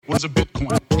a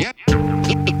Bitcoin. Yeah.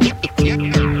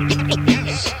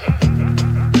 Yes.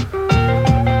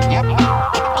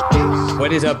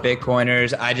 What is up,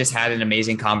 Bitcoiners? I just had an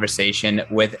amazing conversation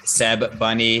with Seb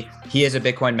Bunny. He is a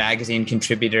Bitcoin Magazine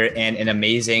contributor and an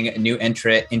amazing new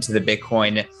entrant into the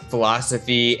Bitcoin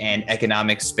philosophy and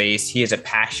economic space. He is a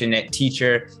passionate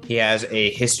teacher. He has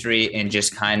a history in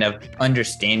just kind of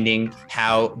understanding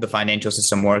how the financial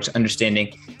system works,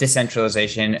 understanding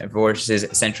decentralization versus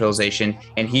centralization.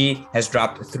 And he has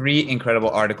dropped 3 incredible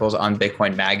articles on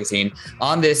Bitcoin Magazine.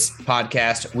 On this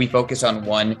podcast, we focus on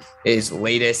one, his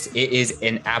latest. It is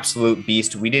an absolute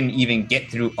beast. We didn't even get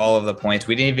through all of the points.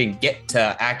 We didn't even get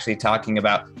to actually talking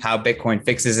about how Bitcoin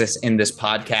fixes this in this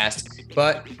podcast,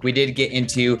 but we did get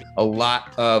into a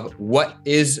lot of what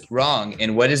is wrong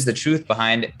and what is the truth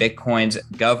behind Bitcoin's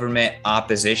government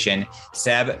opposition.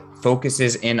 Seb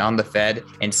focuses in on the Fed,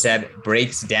 and Seb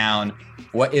breaks down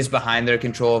what is behind their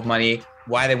control of money,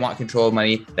 why they want control of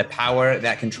money, the power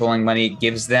that controlling money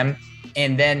gives them,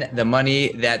 and then the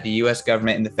money that the US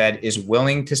government and the Fed is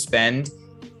willing to spend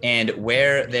and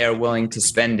where they are willing to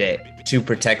spend it to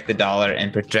protect the dollar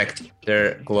and protect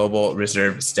their global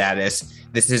reserve status.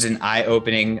 This is an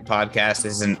eye-opening podcast.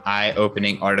 This is an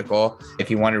eye-opening article.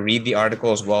 If you want to read the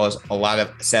article as well as a lot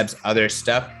of Seb's other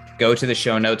stuff, go to the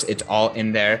show notes. It's all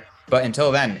in there. But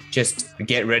until then, just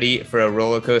get ready for a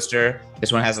roller coaster.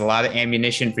 This one has a lot of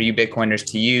ammunition for you Bitcoiners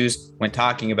to use when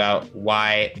talking about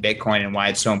why Bitcoin and why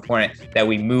it's so important that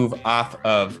we move off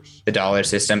of the dollar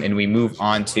system and we move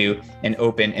on to an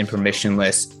open and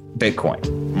permissionless Bitcoin.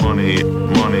 Money.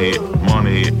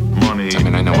 I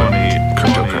mean, I know what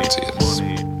cryptocurrency is.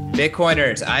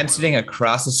 Bitcoiners, I'm sitting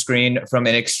across the screen from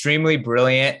an extremely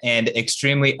brilliant and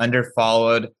extremely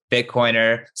underfollowed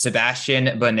Bitcoiner,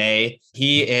 Sebastian Bonet.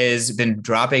 He has been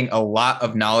dropping a lot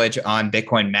of knowledge on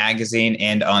Bitcoin Magazine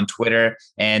and on Twitter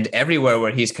and everywhere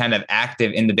where he's kind of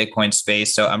active in the Bitcoin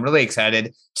space. So I'm really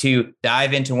excited to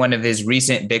dive into one of his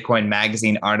recent Bitcoin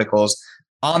Magazine articles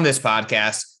on this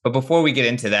podcast. But before we get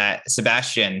into that,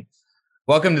 Sebastian,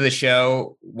 welcome to the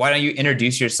show. Why don't you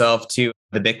introduce yourself to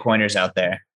the Bitcoiners out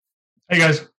there? Hey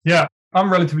guys, yeah,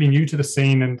 I'm relatively new to the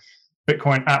scene and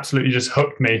Bitcoin absolutely just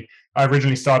hooked me. I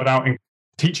originally started out in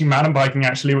teaching mountain biking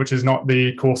actually, which is not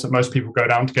the course that most people go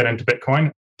down to get into Bitcoin.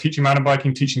 Teaching mountain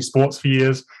biking, teaching sports for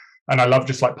years. And I love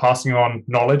just like passing on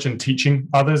knowledge and teaching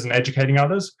others and educating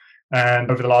others.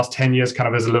 And over the last 10 years, kind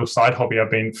of as a little side hobby,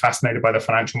 I've been fascinated by the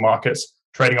financial markets,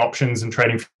 trading options and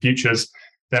trading futures.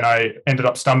 Then I ended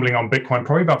up stumbling on Bitcoin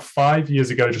probably about 5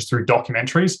 years ago, just through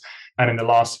documentaries. And in the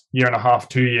last year and a half,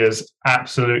 2 years,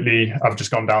 absolutely, I've just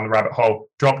gone down the rabbit hole,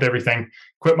 dropped everything,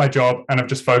 quit my job, and I've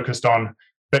just focused on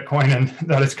Bitcoin. And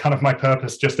that is kind of my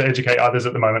purpose, just to educate others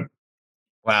at the moment.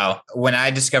 Wow. When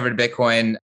I discovered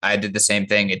Bitcoin, I did the same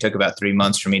thing. It took about 3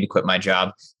 months for me to quit my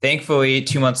job. Thankfully,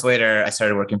 2 months later, I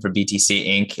started working for BTC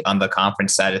Inc. on the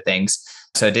conference side of things.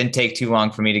 So it didn't take too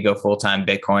long for me to go full-time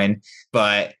Bitcoin,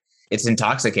 but it's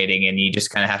intoxicating and you just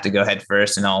kind of have to go head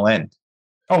first and all in.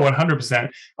 Oh, 100%.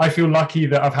 I feel lucky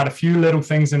that I've had a few little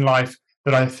things in life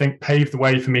that I think paved the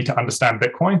way for me to understand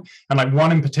Bitcoin. And like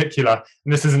one in particular,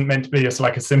 and this isn't meant to be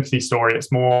like a sympathy story. It's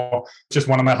more just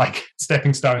one of my like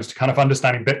stepping stones to kind of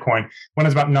understanding Bitcoin. When I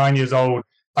was about 9 years old,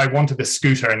 I wanted this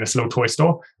scooter in this little toy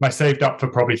store. And I saved up for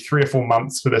probably 3 or 4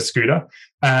 months for this scooter.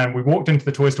 And we walked into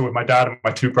the toy store with my dad and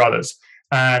my 2 brothers.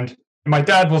 And my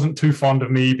dad wasn't too fond of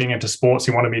me being into sports.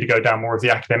 He wanted me to go down more of the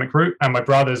academic route. And my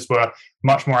brothers were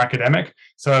much more academic.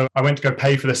 So I went to go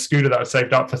pay for this scooter that I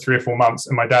saved up for 3 or 4 months.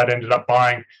 And my dad ended up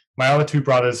buying my other 2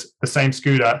 brothers the same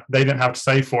scooter. They didn't have to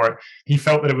save for it. He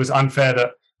felt that it was unfair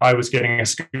that I was getting a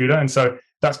scooter. And so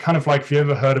that's kind of like, if you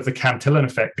ever heard of the Cantillon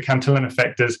effect, the Cantillon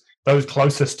effect is those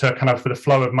closest to kind of for the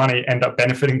flow of money end up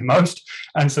benefiting the most.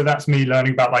 And so that's me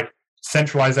learning about like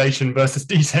centralization versus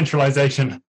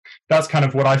decentralization. That's kind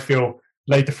of what I feel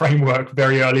laid the framework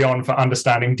very early on for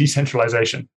understanding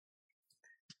decentralization.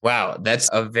 Wow, that's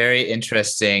a very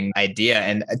interesting idea.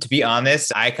 And to be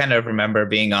honest, I kind of remember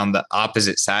being on the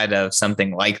opposite side of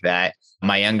something like that.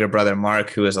 My younger brother,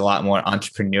 Mark, who is a lot more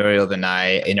entrepreneurial than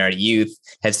I in our youth,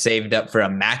 had saved up for a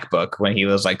MacBook when he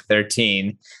was like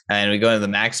 13. And we go to the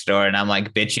Mac store and I'm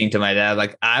like bitching to my dad,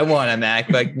 like, I want a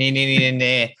MacBook.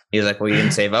 He was like, well, you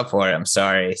didn't save up for it. I'm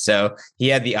sorry. So he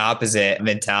had the opposite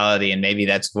mentality. And maybe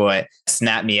that's what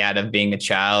snapped me out of being a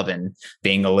child and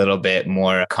being a little bit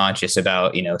more conscious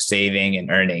about, saving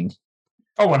and earning.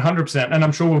 Oh, 100%. And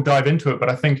I'm sure we'll dive into it. But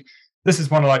I think this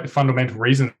is one of like the fundamental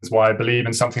reasons why I believe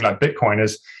in something like Bitcoin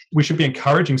is we should be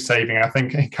encouraging saving. I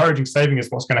think encouraging saving is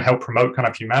what's going to help promote kind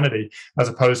of humanity, as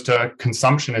opposed to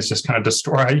consumption is just kind of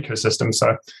destroy our ecosystem.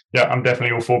 So yeah, I'm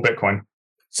definitely all for Bitcoin.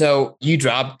 So you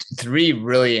dropped 3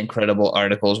 really incredible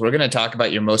articles. We're going to talk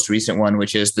about your most recent one,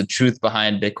 which is the truth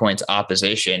behind Bitcoin's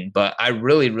opposition. But I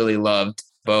really, really loved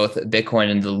both Bitcoin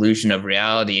and the illusion of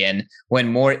reality and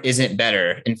when more isn't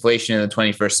better, inflation in the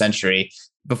 21st century.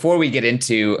 Before we get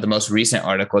into the most recent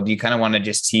article, do you kind of want to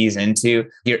just tease into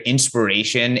your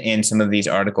inspiration in some of these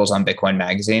articles on Bitcoin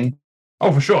Magazine?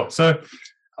 Oh, for sure. So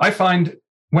I find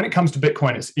when it comes to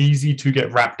Bitcoin, it's easy to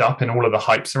get wrapped up in all of the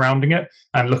hype surrounding it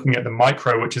and looking at the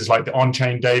micro, which is like the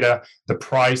on-chain data, the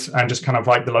price, and just kind of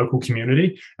like the local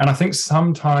community. And I think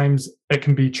sometimes it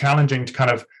can be challenging to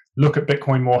kind of look at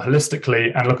Bitcoin more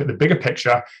holistically and look at the bigger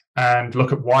picture and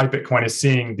look at why Bitcoin is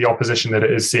seeing the opposition that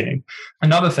it is seeing.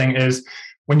 Another thing is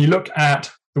when you look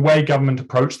at the way government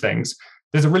approach things,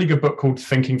 there's a really good book called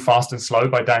Thinking Fast and Slow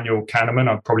by Daniel Kahneman.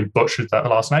 I've probably butchered that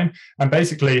last name. And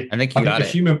basically, I think got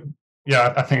it.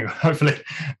 I think hopefully,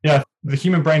 the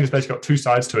human brain has basically got 2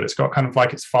 sides to it. It's got kind of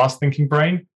like its fast thinking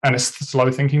brain and its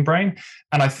slow thinking brain.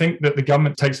 And I think that the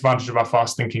government takes advantage of our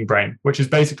fast thinking brain, which is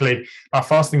basically our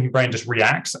fast thinking brain just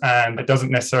reacts and it doesn't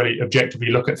necessarily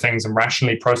objectively look at things and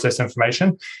rationally process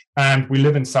information. And we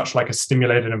live in such like a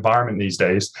stimulated environment these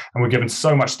days. And we're given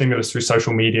so much stimulus through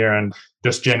social media and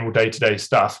just general day-to-day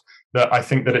stuff that I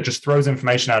think that it just throws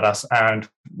information at us and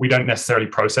we don't necessarily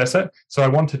process it. So I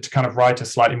wanted to kind of write a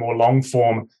slightly more long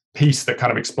form piece that kind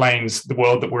of explains the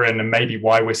world that we're in and maybe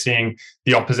why we're seeing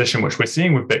the opposition, which we're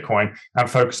seeing with Bitcoin, and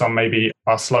focus on maybe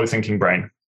our slow thinking brain.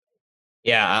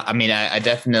 Yeah, I mean, I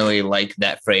definitely like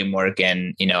that framework.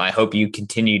 And, I hope you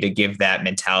continue to give that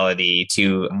mentality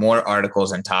to more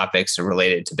articles and topics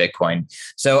related to Bitcoin.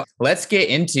 So let's get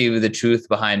into the truth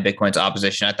behind Bitcoin's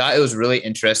opposition. I thought it was really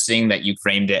interesting that you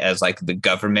framed it as like the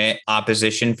government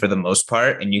opposition for the most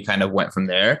part, and you kind of went from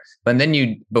there. But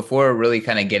then before really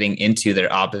kind of getting into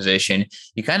their opposition,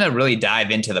 you kind of really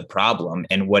dive into the problem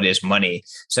and what is money.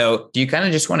 So do you kind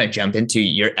of just want to jump into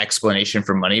your explanation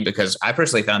for money? Because I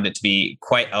personally found it to be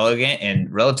quite elegant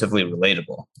and relatively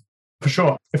relatable. For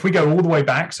sure. If we go all the way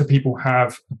back so people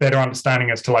have a better understanding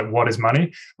as to like what is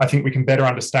money, I think we can better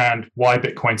understand why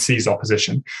Bitcoin sees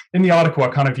opposition. In the article, I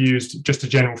kind of used just a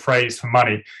general phrase for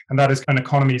money, and that is an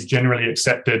economy's generally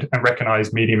accepted and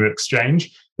recognized medium of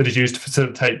exchange that is used to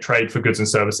facilitate trade for goods and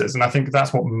services. And I think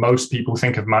that's what most people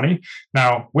think of money.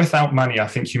 Now, without money, I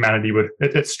think humanity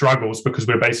it struggles because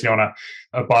we're basically on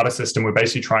a barter system. We're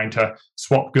basically trying to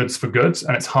swap goods for goods,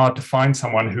 and it's hard to find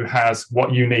someone who has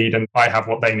what you need and I have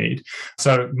what they need.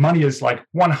 So money is like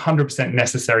 100%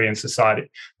 necessary in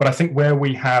society. But I think where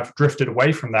we have drifted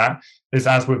away from that is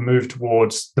as we've moved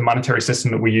towards the monetary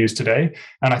system that we use today.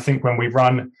 And I think when we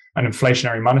run an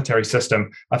inflationary monetary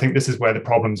system, I think this is where the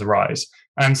problems arise.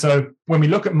 And so when we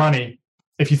look at money,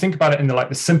 if you think about it in the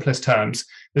simplest terms,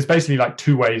 there's basically like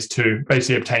 2 ways to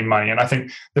basically obtain money. And I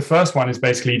think the first one is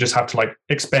basically you just have to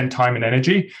expend time and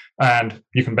energy and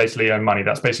you can basically earn money.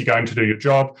 That's basically going to do your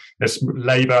job, there's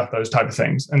labor, those type of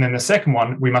things. And then the second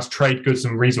one, we must trade goods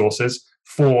and resources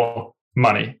for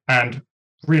money. And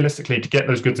realistically, to get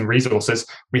those goods and resources,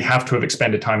 we have to have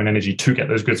expended time and energy to get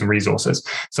those goods and resources.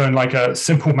 So in like a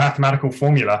simple mathematical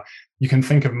formula, you can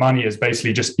think of money as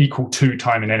basically just equal to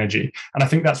time and energy. And I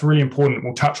think that's really important.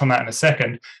 We'll touch on that in a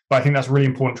second. But I think that's really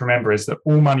important to remember is that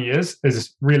all money is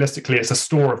realistically, it's a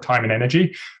store of time and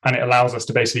energy. And it allows us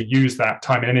to basically use that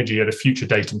time and energy at a future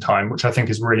date and time, which I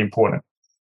think is really important.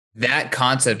 That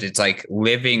concept, it's like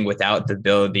living without the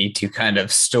ability to kind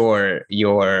of store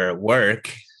your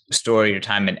work, store your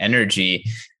time and energy.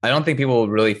 I don't think people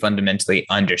really fundamentally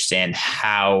understand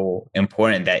how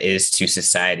important that is to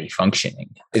society functioning.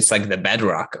 It's like the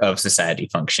bedrock of society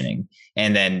functioning.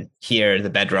 And then here, the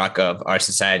bedrock of our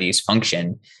society's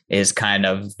function is kind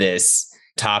of this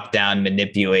top-down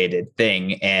manipulated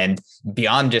thing. And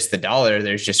beyond just the dollar,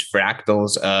 there's just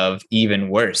fractals of even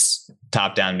worse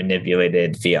top-down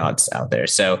manipulated fiats out there.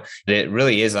 So it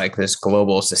really is like this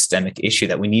global systemic issue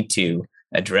that we need to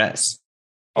address.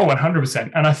 Oh,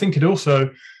 100%. And I think it also,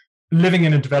 living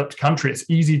in a developed country, it's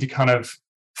easy to kind of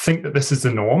think that this is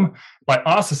the norm. Like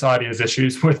our society has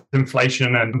issues with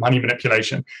inflation and money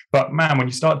manipulation. But man, when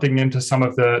you start digging into some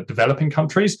of the developing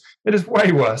countries, it is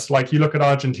way worse. Like you look at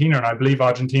Argentina, and I believe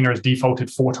Argentina has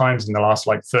defaulted 4 times in the last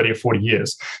 30 or 40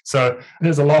 years. So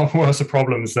there's a lot worse of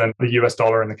problems than the US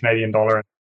dollar and the Canadian dollar.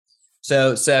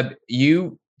 So Seb,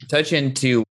 you touch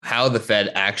into how the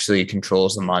Fed actually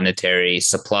controls the monetary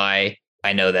supply.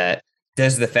 I know that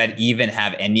does the Fed even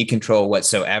have any control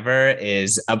whatsoever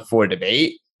is up for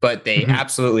debate, but they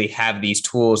absolutely have these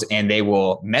tools and they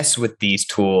will mess with these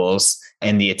tools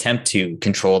in the attempt to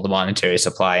control the monetary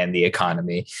supply and the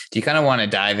economy. Do you kind of want to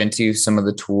dive into some of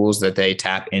the tools that they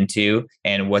tap into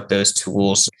and what those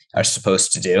tools are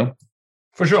supposed to do?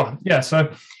 For sure. Yeah.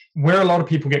 So where a lot of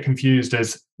people get confused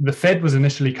is the Fed was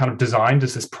initially kind of designed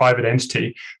as this private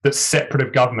entity that's separate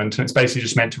of government, and it's basically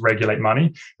just meant to regulate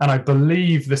money. And I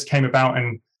believe this came about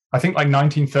in, I think, like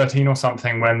 1913 or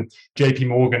something, when JP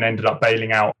Morgan ended up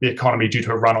bailing out the economy due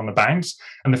to a run on the banks.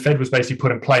 And the Fed was basically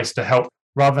put in place to help,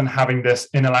 rather than having this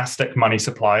inelastic money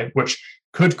supply, which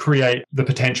could create the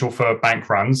potential for bank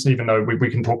runs, even though we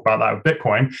can talk about that with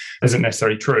Bitcoin, isn't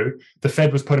necessarily true. The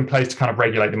Fed was put in place to kind of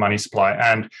regulate the money supply.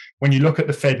 And when you look at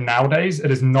the Fed nowadays,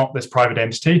 it is not this private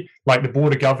entity. Like the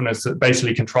Board of Governors that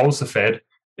basically controls the Fed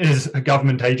is a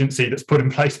government agency that's put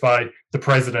in place by the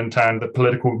president and the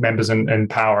political members in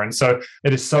power. And so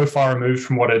it is so far removed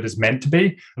from what it is meant to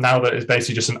be now that it's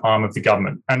basically just an arm of the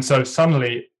government. And so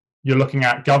suddenly you're looking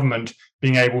at government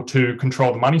being able to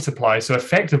control the money supply. So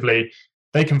effectively,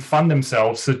 they can fund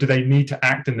themselves. So do they need to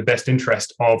act in the best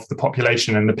interest of the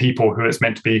population and the people who it's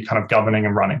meant to be kind of governing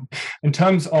and running? In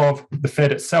terms of the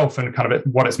Fed itself and kind of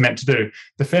what it's meant to do,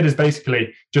 the Fed is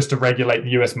basically just to regulate the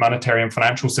US monetary and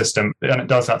financial system, and it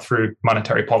does that through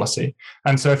monetary policy.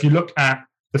 And so if you look at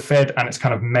the Fed and its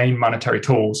kind of main monetary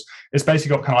tools, it's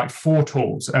basically got kind of like 4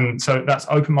 tools. And so that's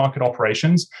open market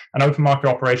operations. And open market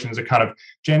operations are kind of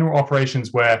general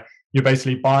operations where you're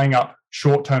basically buying up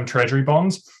short-term treasury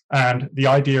bonds. And the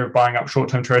idea of buying up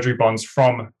short-term treasury bonds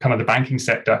from kind of the banking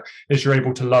sector is you're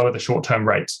able to lower the short-term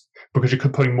rates because you're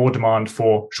putting more demand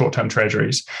for short-term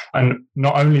treasuries. And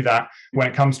not only that, when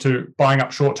it comes to buying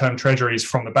up short-term treasuries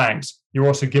from the banks, you're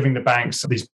also giving the banks,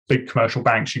 these big commercial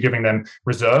banks, you're giving them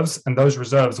reserves, and those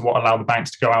reserves are what allow the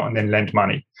banks to go out and then lend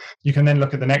money. You can then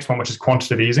look at the next one, which is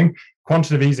quantitative easing.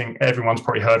 Quantitative easing, everyone's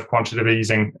probably heard of quantitative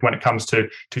easing when it comes to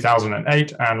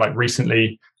 2008 and like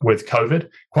recently with COVID.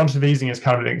 Quantitative easing is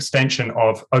kind of an extension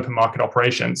of open market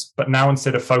operations. But now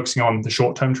instead of focusing on the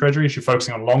short-term treasuries, you're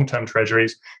focusing on long-term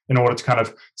treasuries in order to kind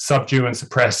of subdue and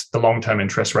suppress the long-term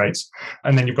interest rates.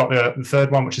 And then you've got the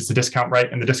third one, which is the discount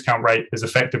rate. And the discount rate is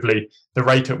effectively the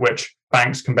rate at which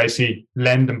banks can basically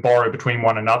lend and borrow between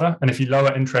one another. And if you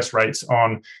lower interest rates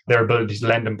on their ability to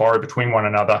lend and borrow between one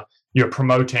another, you're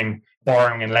promoting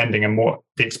borrowing and lending and more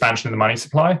the expansion of the money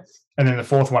supply. And then the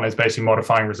fourth one is basically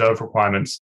modifying reserve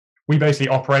requirements. We basically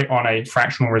operate on a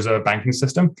fractional reserve banking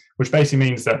system, which basically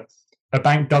means that a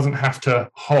bank doesn't have to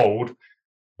hold,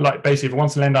 like basically if it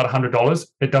wants to lend out $100,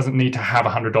 it doesn't need to have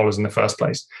 $100 in the first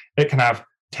place. It can have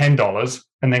 $10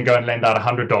 and then go and lend out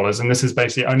 $100. And this is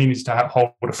basically only needs to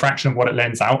hold a fraction of what it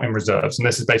lends out in reserves. And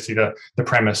this is basically the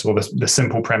premise or the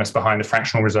simple premise behind the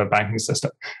fractional reserve banking system.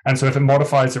 And so if it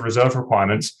modifies the reserve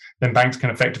requirements, then banks can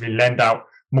effectively lend out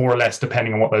more or less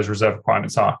depending on what those reserve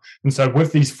requirements are. And so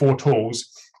with these 4 tools,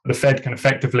 the Fed can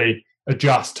effectively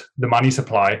adjust the money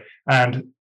supply. And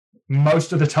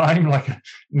most of the time, like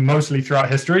mostly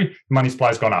throughout history, the money supply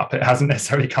has gone up. It hasn't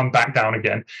necessarily come back down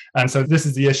again. And so this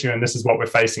is the issue, and this is what we're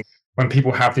facing. When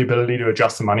people have the ability to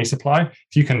adjust the money supply,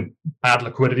 if you can add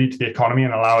liquidity to the economy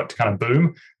and allow it to kind of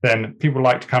boom, then people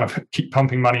like to kind of keep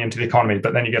pumping money into the economy,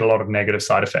 but then you get a lot of negative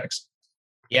side effects.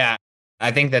 Yeah,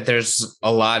 I think that there's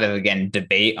a lot of, again,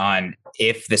 debate on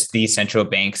if these central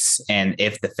banks and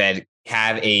if the Fed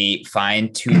have a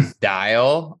fine-tooth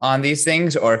dial on these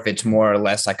things, or if it's more or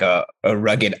less like a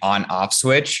rugged on-off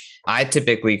switch. I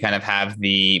typically kind of have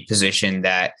the position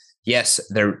that, yes,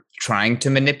 they're trying to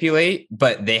manipulate,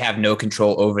 but they have no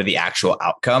control over the actual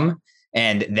outcome.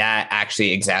 And that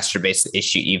actually exacerbates the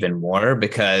issue even more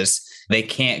because they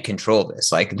can't control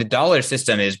this. Like the dollar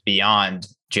system is beyond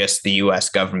just the US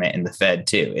government and the Fed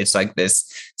too. It's like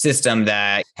this system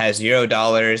that has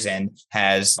 $0 and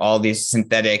has all these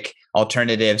synthetic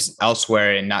alternatives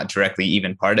elsewhere and not directly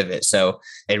even part of it. So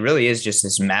it really is just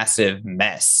this massive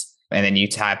mess. And then you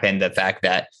tap in the fact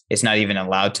that it's not even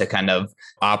allowed to kind of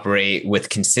operate with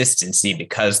consistency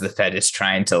because the Fed is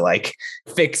trying to like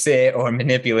fix it or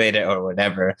manipulate it or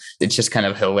whatever. It's just kind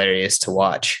of hilarious to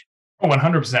watch.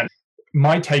 100%.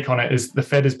 My take on it is the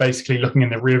Fed is basically looking in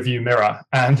the rear view mirror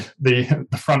and the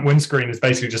front windscreen is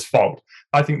basically just fogged.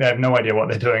 I think they have no idea what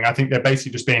they're doing. I think they're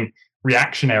basically just being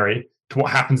reactionary to what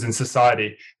happens in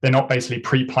society. They're not basically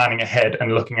pre-planning ahead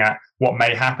and looking at what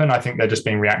may happen. I think they're just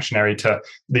being reactionary to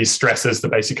these stresses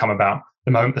that basically come about.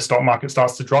 The moment the stock market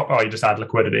starts to drop, you just add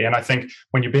liquidity. And I think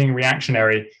when you're being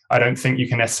reactionary, I don't think you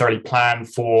can necessarily plan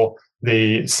for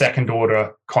the second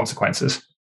order consequences.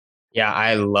 Yeah,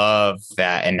 I love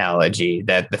that analogy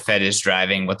that the Fed is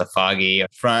driving with a foggy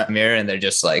front mirror and they're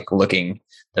just like looking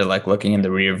in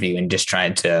the rear view and just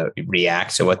trying to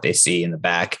react to what they see in the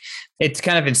back. It's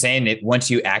kind of insane once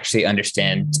you actually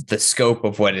understand the scope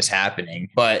of what is happening.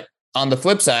 But On the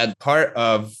flip side, part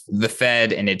of the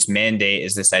Fed and its mandate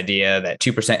is this idea that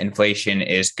 2% inflation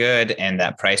is good and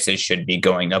that prices should be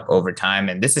going up over time.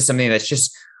 And this is something that's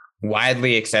just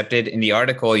widely accepted. In the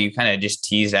article, you kind of just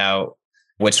tease out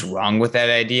what's wrong with that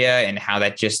idea and how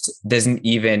that just doesn't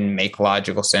even make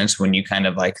logical sense when you kind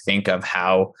of like think of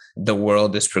how the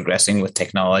world is progressing with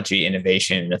technology,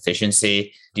 innovation, and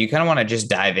efficiency. Do you kind of want to just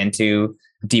dive into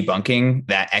debunking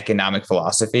that economic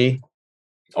philosophy?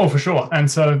 Oh, for sure. And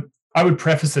so I would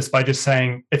preface this by just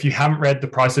saying, if you haven't read The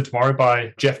Price of Tomorrow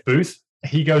by Jeff Booth,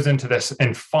 he goes into this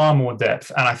in far more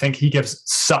depth. And I think he gives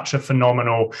such a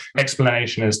phenomenal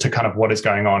explanation as to kind of what is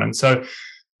going on. And so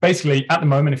basically, at the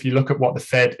moment, if you look at what the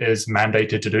Fed is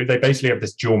mandated to do, they basically have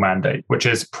this dual mandate, which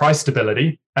is price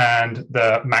stability and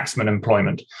the maximum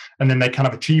employment. And then they kind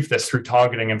of achieve this through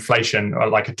targeting inflation, or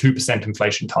like a 2%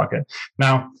 inflation target.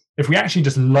 Now, if we actually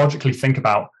just logically think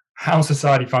about how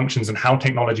society functions and how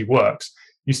technology works,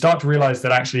 you start to realize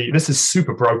that actually this is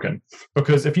super broken.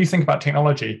 Because if you think about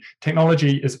technology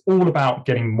is all about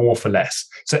getting more for less.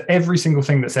 So every single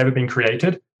thing that's ever been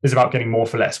created is about getting more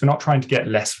for less. We're not trying to get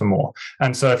less for more.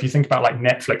 And so if you think about like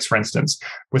Netflix, for instance,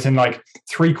 within like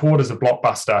 3/4 of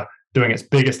Blockbuster doing its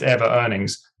biggest ever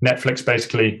earnings, Netflix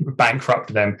basically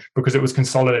bankrupted them because it was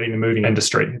consolidating the movie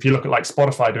industry. If you look at like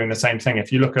Spotify doing the same thing,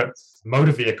 if you look at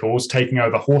motor vehicles taking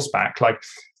over horseback, like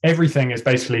everything is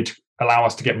basically to allow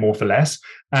us to get more for less.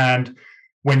 And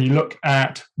when you look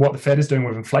at what the Fed is doing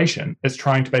with inflation, it's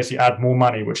trying to basically add more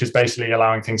money, which is basically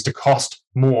allowing things to cost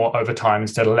more over time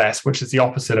instead of less, which is the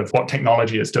opposite of what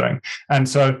technology is doing. And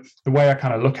so the way I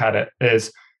kind of look at it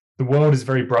is the world is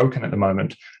very broken at the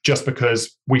moment just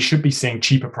because we should be seeing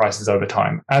cheaper prices over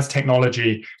time. As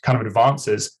technology kind of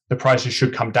advances, the prices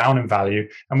should come down in value.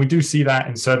 And we do see that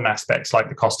in certain aspects, like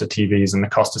the cost of TVs and the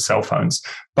cost of cell phones.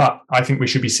 But I think we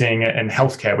should be seeing it in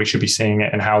healthcare. We should be seeing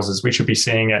it in houses. We should be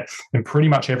seeing it in pretty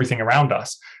much everything around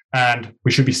us. And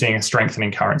we should be seeing a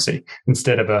strengthening currency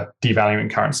instead of a devaluing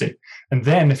currency. And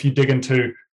then if you dig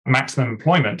into maximum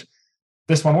employment,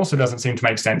 this one also doesn't seem to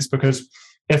make sense, because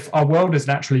if our world is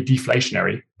naturally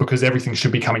deflationary because everything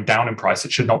should be coming down in price,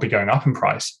 it should not be going up in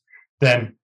price,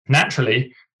 then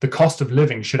naturally the cost of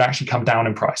living should actually come down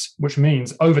in price, which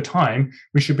means over time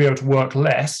we should be able to work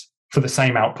less for the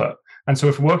same output. And so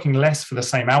if we're working less for the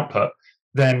same output,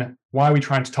 then why are we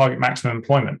trying to target maximum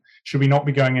employment? Should we not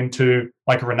be going into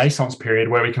like a Renaissance period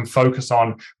where we can focus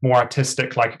on more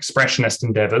artistic, like expressionist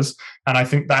endeavors? And I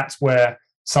think that's where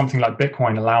something like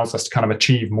Bitcoin allows us to kind of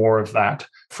achieve more of that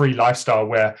free lifestyle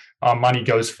where our money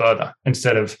goes further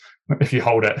instead of, if you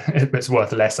hold it, it's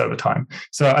worth less over time.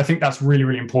 So I think that's really,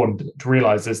 really important to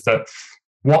realize, is that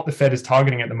what the Fed is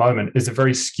targeting at the moment is a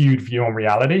very skewed view on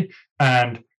reality.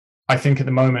 And I think at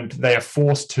the moment they are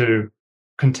forced to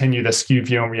continue the skewed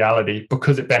view on reality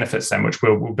because it benefits them, which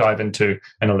we'll dive into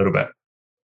in a little bit.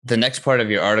 The next part of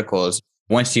your article is,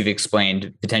 once you've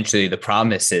explained potentially the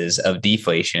promises of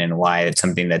deflation and why it's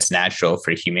something that's natural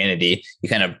for humanity, you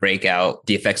kind of break out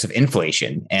the effects of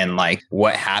inflation and like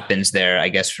what happens there, I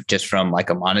guess, just from like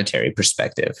a monetary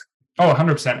perspective. Oh,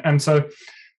 100%. And so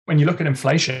when you look at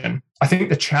inflation, I think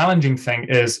the challenging thing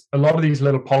is a lot of these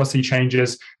little policy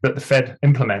changes that the Fed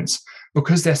implements,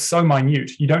 because they're so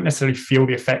minute, you don't necessarily feel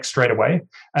the effects straight away.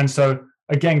 And so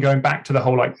again, going back to the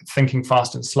whole like thinking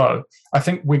fast and slow, I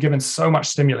think we're given so much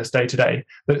stimulus day to day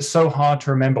that it's so hard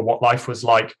to remember what life was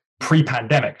like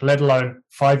pre-pandemic, let alone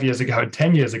 5 years ago and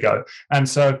 10 years ago. And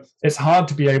so it's hard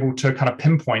to be able to kind of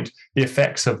pinpoint the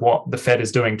effects of what the Fed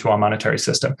is doing to our monetary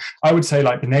system. I would say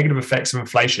like the negative effects of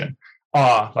inflation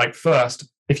are like, first,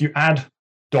 if you add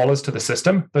dollars to the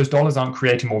system, those dollars aren't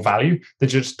creating more value, they're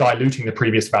just diluting the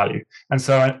previous value. And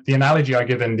so the analogy I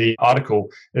give in the article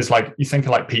is like, you think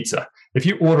of like pizza. If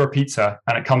you order a pizza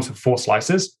and it comes with 4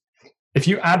 slices, if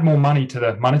you add more money to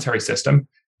the monetary system,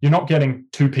 you're not getting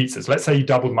 2 pizzas. Let's say you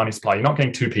doubled money supply, you're not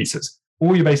getting 2 pizzas.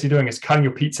 All you're basically doing is cutting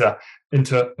your pizza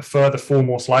into a further 4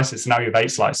 more slices. So now you have 8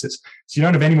 slices. So you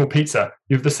don't have any more pizza.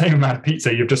 You have the same amount of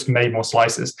pizza. You've just made more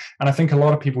slices. And I think a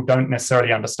lot of people don't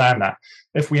necessarily understand that.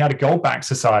 If we had a gold-backed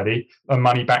society, a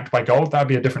money backed by gold, that'd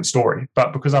be a different story.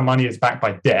 But because our money is backed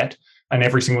by debt, and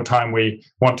every single time we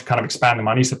want to kind of expand the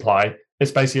money supply,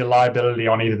 it's basically a liability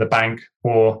on either the bank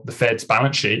or the Fed's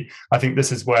balance sheet. I think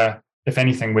this is where, if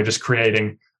anything, we're just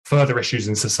creating further issues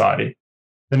in society.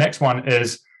 The next one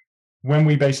is when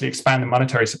we basically expand the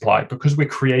monetary supply, because we're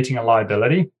creating a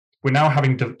liability, we're now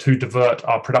having to divert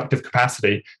our productive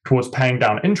capacity towards paying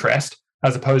down interest,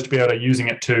 as opposed to be able to using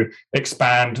it to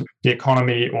expand the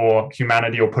economy or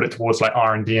humanity, or put it towards like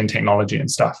R&D and technology and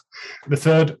stuff. The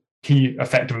third key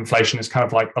effect of inflation is kind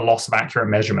of like a loss of accurate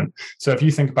measurement. So if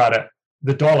you think about it,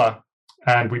 the dollar,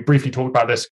 and we briefly talked about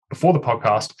this before the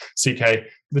podcast, CK,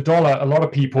 the dollar, a lot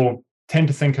of people tend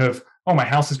to think of, oh, my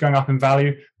house is going up in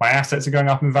value, my assets are going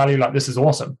up in value, like this is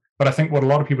awesome. But I think what a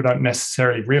lot of people don't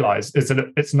necessarily realize is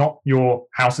that it's not your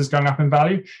house is going up in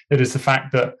value. It is the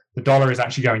fact that the dollar is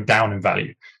actually going down in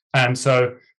value. And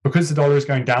so because the dollar is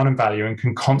going down in value and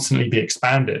can constantly be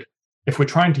expanded, if we're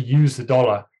trying to use the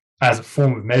dollar as a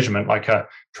form of measurement, like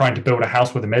trying to build a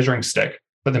house with a measuring stick,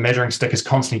 but the measuring stick is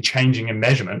constantly changing in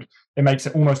measurement, it makes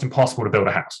it almost impossible to build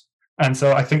a house. And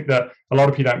so I think that a lot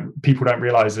of people don't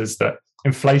realize is that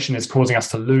inflation is causing us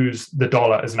to lose the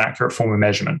dollar as an accurate form of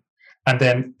measurement. And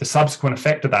then the subsequent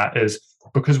effect of that is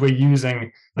because we're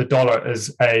using the dollar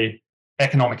as a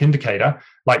economic indicator,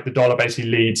 like the dollar basically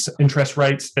leads interest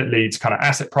rates, it leads kind of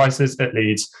asset prices, it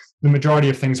leads the majority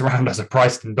of things around us are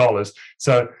priced in dollars.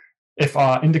 So if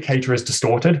our indicator is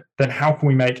distorted, then how can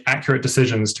we make accurate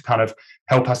decisions to kind of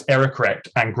help us error correct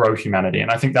and grow humanity?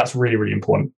 And I think that's really, really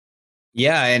important.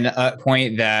 Yeah. And a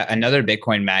point that another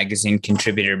Bitcoin Magazine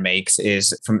contributor makes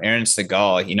is from Aaron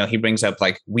Segal. He brings up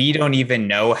like, we don't even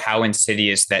know how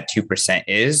insidious that 2%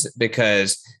 is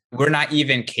because we're not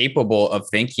even capable of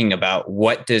thinking about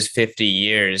what does 50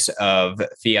 years of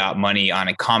fiat money on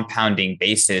a compounding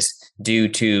basis do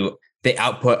to the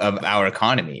output of our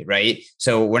economy, right?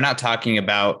 So we're not talking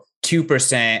about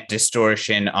 2%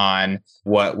 distortion on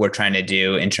what we're trying to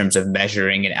do in terms of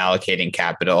measuring and allocating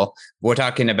capital. We're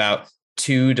talking about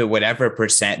 2 to whatever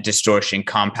percent distortion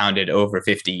compounded over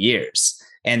 50 years.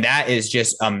 And that is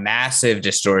just a massive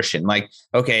distortion. Like,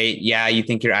 okay, yeah, you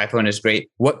think your iPhone is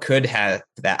great. What could have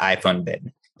that iPhone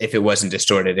been if it wasn't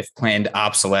distorted, if planned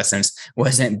obsolescence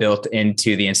wasn't built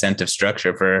into the incentive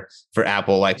structure for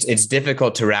Apple? Like, it's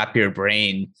difficult to wrap your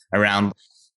brain around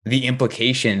the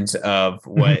implications of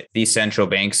what these central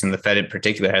banks and the Fed in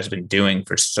particular has been doing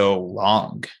for so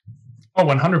long. Oh,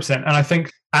 100%. And I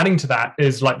think adding to that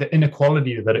is like the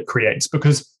inequality that it creates.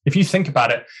 Because if you think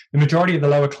about it, the majority of the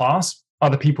lower class are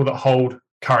the people that hold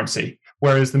currency,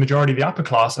 whereas the majority of the upper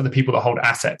class are the people that hold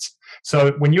assets.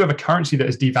 So when you have a currency that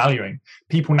is devaluing,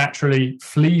 people naturally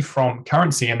flee from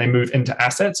currency and they move into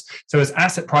assets. So as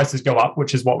asset prices go up,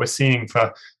 which is what we're seeing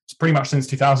for pretty much since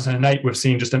 2008, we've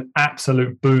seen just an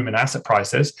absolute boom in asset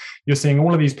prices. You're seeing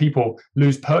all of these people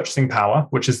lose purchasing power,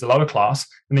 which is the lower class.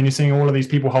 And then you're seeing all of these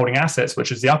people holding assets,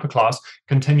 which is the upper class,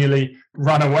 continually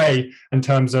run away in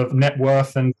terms of net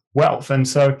worth and wealth. And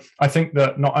so I think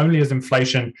that not only is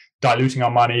inflation diluting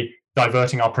our money,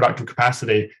 diverting our productive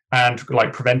capacity, and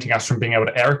like preventing us from being able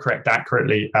to error correct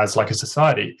accurately as like a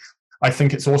society, I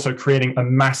think it's also creating a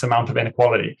mass amount of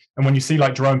inequality. And when you see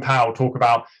like Jerome Powell talk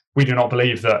about, we do not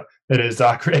believe that it is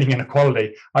creating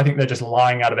inequality, I think they're just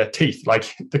lying out of their teeth.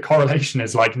 Like the correlation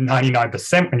is like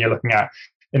 99% when you're looking at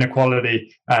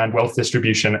inequality and wealth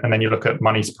distribution, and then you look at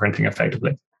money printing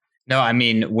effectively. No, I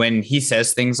mean, when he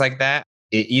says things like that,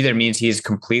 it either means he's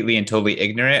completely and totally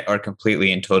ignorant or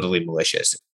completely and totally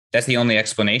malicious. That's the only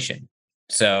explanation.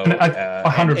 So,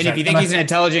 and if you think he's an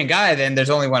intelligent guy, then there's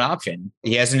only one option.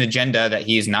 He has an agenda that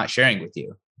he is not sharing with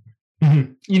you.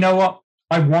 Mm-hmm. You know what?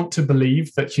 I want to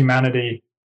believe that humanity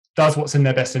does what's in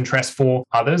their best interest for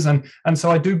others. And so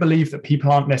I do believe that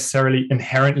people aren't necessarily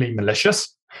inherently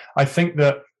malicious. I think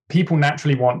that people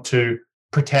naturally want to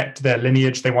protect their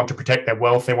lineage. They want to protect their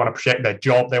wealth. They want to protect their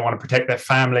job. They want to protect their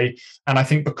family. And I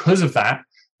think because of that,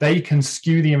 they can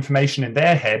skew the information in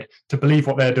their head to believe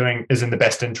what they're doing is in the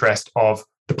best interest of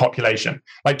the population.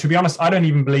 Like, to be honest, I don't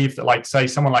even believe that, like, say,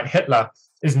 someone like Hitler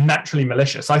is naturally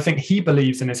malicious. I think he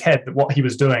believes in his head that what he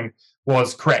was doing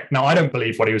was correct. Now, I don't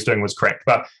believe what he was doing was correct,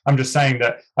 but I'm just saying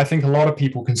that I think a lot of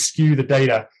people can skew the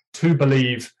data to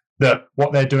believe that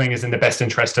what they're doing is in the best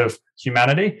interest of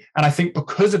humanity. And I think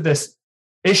because of this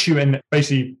issue in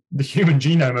basically the human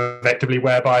genome effectively,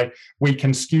 whereby we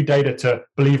can skew data to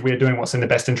believe we're doing what's in the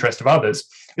best interest of others.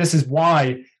 This is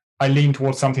why I lean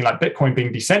towards something like Bitcoin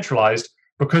being decentralized,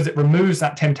 because it removes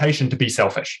that temptation to be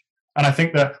selfish. And I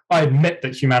think that I admit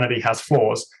that humanity has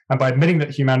flaws. And by admitting that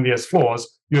humanity has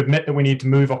flaws, you admit that we need to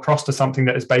move across to something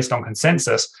that is based on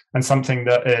consensus and something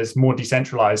that is more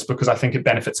decentralized, because I think it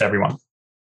benefits everyone.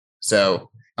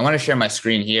 So I want to share my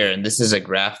screen here. And this is a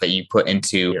graph that you put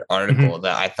into your article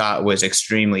that I thought was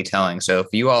extremely telling. So if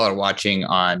you all are watching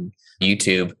on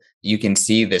YouTube, you can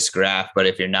see this graph. But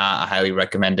if you're not, I highly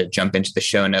recommend to jump into the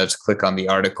show notes, click on the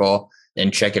article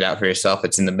and check it out for yourself.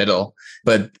 It's in the middle.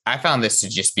 But I found this to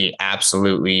just be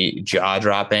absolutely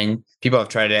jaw-dropping. People have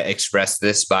tried to express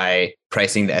this by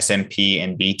pricing the S&P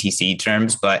and BTC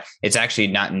terms, but it's actually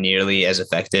not nearly as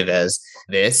effective as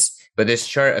this. But this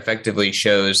chart effectively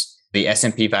shows the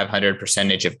S&P 500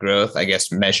 percentage of growth, I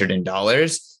guess, measured in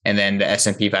dollars, and then the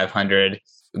S&P 500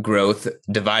 growth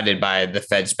divided by the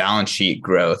Fed's balance sheet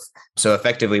growth. So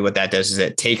effectively what that does is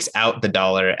it takes out the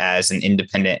dollar as an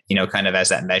independent, kind of as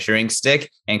that measuring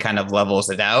stick and kind of levels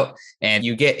it out. And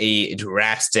you get a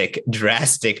drastic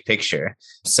picture.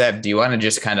 Seb, do you want to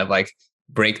just kind of like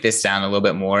break this down a little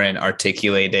bit more and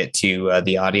articulate it to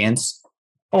the audience?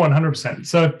 Oh, 100%.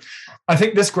 So I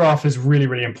think this graph is really,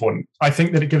 really important. I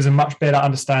think that it gives a much better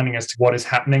understanding as to what is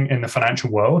happening in the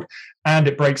financial world. And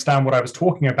it breaks down what I was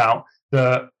talking about,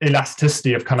 the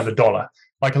elasticity of kind of the dollar.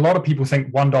 Like a lot of people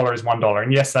think $1 is $1.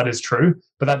 And yes, that is true.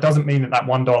 But that doesn't mean that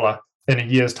 $1 in a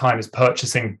year's time is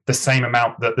purchasing the same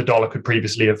amount that the dollar could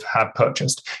previously have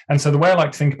purchased. And so the way I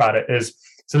like to think about it is,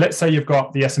 so let's say you've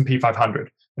got the S&P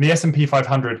 500 and the S&P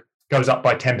 500 goes up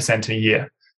by 10% in a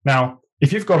year. Now,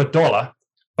 if you've got $1,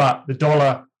 but the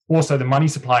dollar, also the money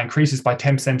supply increases by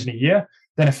 10% in a year,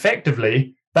 then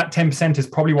effectively that 10% is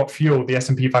probably what fueled the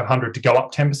S&P 500 to go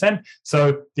up 10%.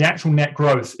 So the actual net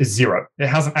growth is zero. It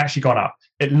hasn't actually gone up.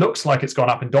 It looks like it's gone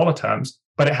up in dollar terms,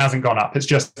 but it hasn't gone up. It's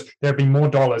just there have been more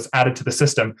dollars added to the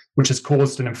system, which has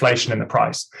caused an inflation in the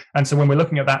price. And so when we're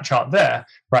looking at that chart there,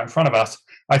 right in front of us,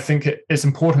 I think it's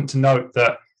important to note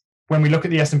that when we look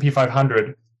at the S&P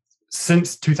 500,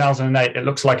 since 2008, it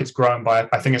looks like it's grown by,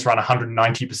 I think it's around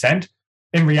 190%.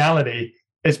 In reality,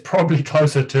 it's probably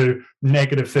closer to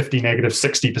negative 50, negative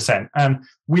 60%. And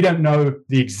we don't know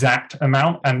the exact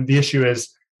amount. And the issue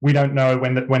is we don't know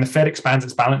when the Fed expands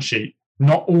its balance sheet,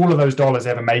 not all of those dollars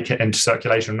ever make it into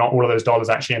circulation. Not all of those dollars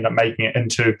actually end up making it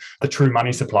into the true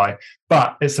money supply.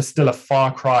 But it's still a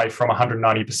far cry from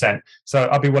 190%. So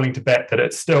I'd be willing to bet that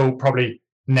it's still probably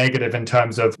negative in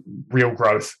terms of real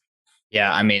growth.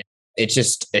 Yeah, I mean, it's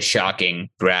just a shocking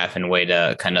graph and way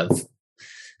to kind of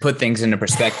put things into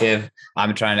perspective.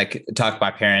 I'm trying to talk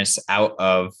my parents out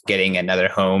of getting another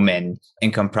home and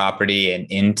income property and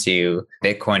into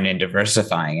Bitcoin and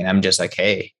diversifying. And I'm just like,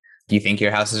 hey, do you think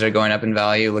your houses are going up in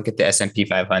value? Look at the S&P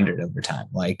 500 over time.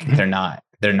 Like they're not,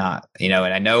 and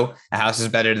I know a house is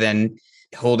better than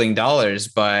holding dollars,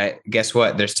 but guess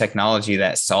what? There's technology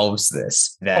that solves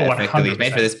this, that effectively is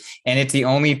made for this. And it's the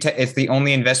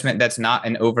only investment that's not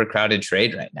an overcrowded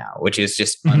trade right now, which is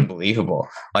just unbelievable.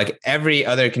 Like every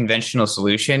other conventional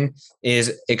solution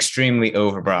is extremely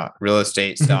overbought. Real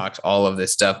estate, stocks, all of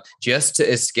this stuff, just to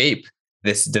escape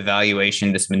this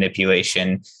devaluation, this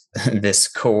manipulation, this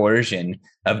coercion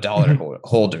of dollar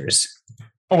holders.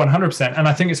 Oh, 100%. And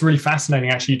I think it's really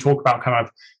fascinating. Actually, you talk about kind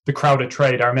of the crowded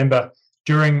trade. I remember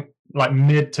during like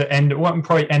mid to end,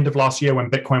 probably end of last year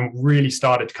when Bitcoin really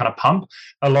started to kind of pump,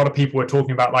 a lot of people were talking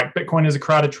about like Bitcoin is a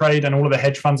crowded trade, and all of the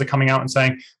hedge funds are coming out and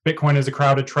saying Bitcoin is a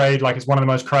crowded trade, like it's one of the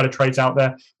most crowded trades out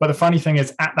there. But the funny thing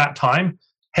is at that time,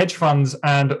 hedge funds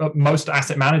and most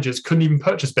asset managers couldn't even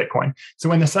purchase Bitcoin. So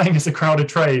when they're saying it's a crowded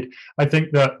trade, I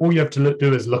think that all you have to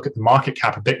do is look at the market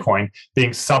cap of Bitcoin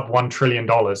being sub $1 trillion.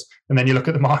 And then you look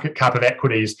at the market cap of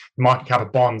equities, the market cap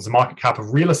of bonds, the market cap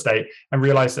of real estate, and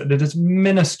realize that it is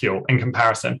minuscule in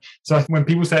comparison. So when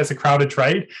people say it's a crowded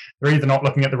trade, they're either not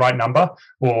looking at the right number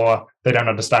or they don't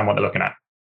understand what they're looking at.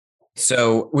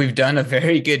 So we've done a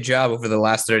very good job over the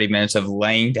last 30 minutes of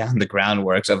laying down the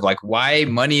groundworks of like why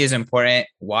money is important,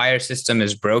 why our system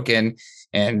is broken,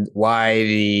 and why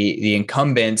the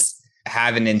incumbents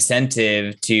have an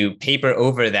incentive to paper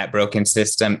over that broken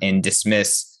system and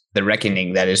dismiss the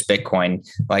reckoning that is Bitcoin.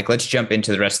 Like, let's jump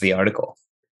into the rest of the article.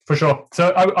 For sure. So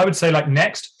I would say like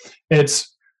next,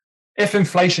 it's if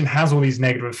inflation has all these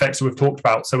negative effects that we've talked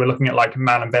about. So we're looking at like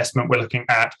malinvestment, we're looking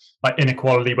at like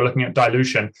inequality, we're looking at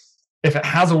dilution. If it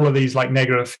has all of these like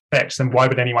negative effects, then why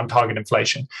would anyone target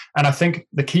inflation? And I think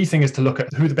the key thing is to look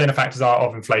at who the benefactors are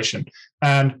of inflation.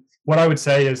 And what I would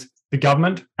say is the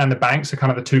government and the banks are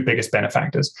kind of the two biggest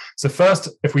benefactors. So first,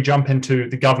 if we jump into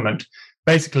the government,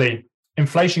 basically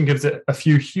inflation gives it a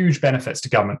few huge benefits to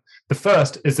government. The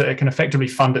first is that it can effectively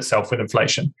fund itself with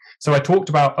inflation. So I talked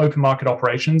about open market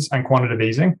operations and quantitative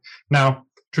easing. Now,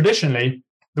 traditionally,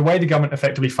 the way the government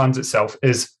effectively funds itself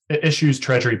is it issues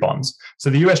treasury bonds. So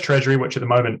the US Treasury, which at the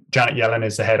moment Janet Yellen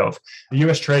is the head of, the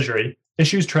US Treasury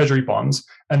issues treasury bonds,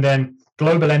 and then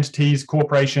global entities,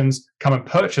 corporations come and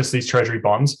purchase these treasury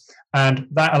bonds. And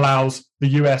that allows the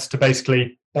US to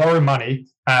basically borrow money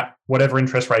at whatever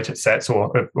interest rate it sets,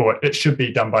 or it should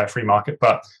be done by a free market,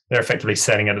 but they're effectively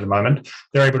setting it at the moment.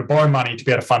 They're able to borrow money to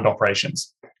be able to fund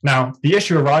operations. Now, the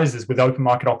issue arises with open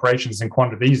market operations and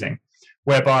quantitative easing,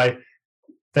 whereby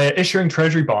they're issuing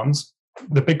treasury bonds.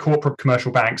 The big corporate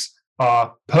commercial banks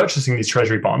are purchasing these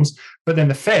treasury bonds, but then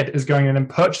the Fed is going in and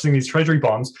purchasing these treasury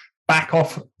bonds back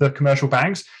off the commercial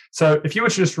banks. So if you were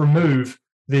to just remove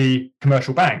the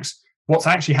commercial banks, what's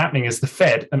actually happening is the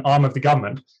Fed, an arm of the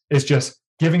government, is just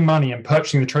giving money and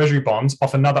purchasing the treasury bonds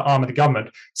off another arm of the government.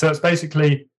 So it's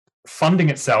basically funding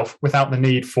itself without the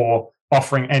need for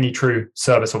offering any true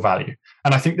service or value.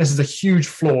 And I think this is a huge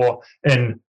flaw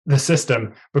in the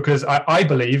system, because I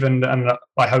believe, and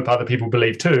I hope other people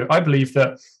believe too, I believe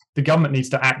that the government needs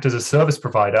to act as a service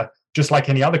provider, just like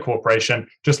any other corporation,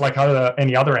 just like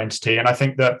any other entity. And I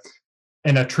think that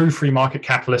in a true free market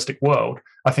capitalistic world,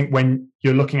 I think when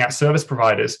you're looking at service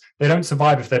providers, they don't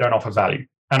survive if they don't offer value.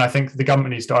 And I think the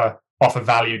government needs to offer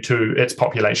value to its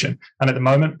population. And at the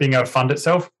moment, being able to fund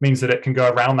itself means that it can go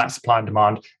around that supply and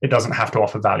demand. It doesn't have to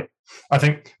offer value. I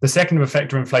think the second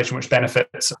effect of inflation, which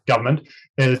benefits government,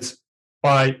 is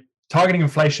by targeting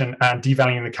inflation and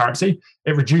devaluing the currency,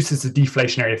 it reduces the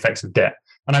deflationary effects of debt.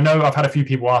 And I know I've had a few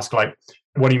people ask, like,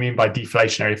 what do you mean by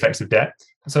deflationary effects of debt?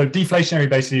 So deflationary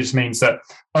basically just means that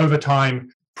over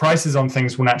time, prices on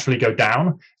things will naturally go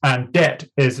down, and debt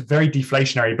is very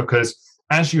deflationary because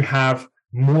as you have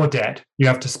more debt, you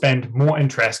have to spend more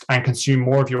interest and consume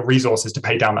more of your resources to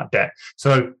pay down that debt.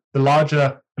 So the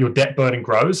larger your debt burden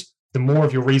grows, the more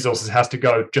of your resources has to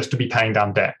go just to be paying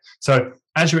down debt. So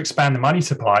as you expand the money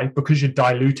supply, because you're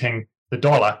diluting the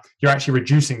dollar, you're actually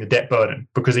reducing the debt burden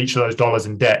because each of those dollars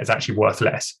in debt is actually worth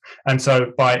less. And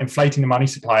so by inflating the money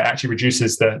supply, it actually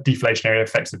reduces the deflationary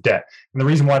effects of debt. And the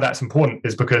reason why that's important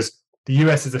is because the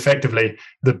US is effectively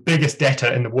the biggest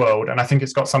debtor in the world. And I think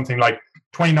it's got something like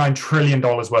 $29 trillion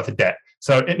worth of debt.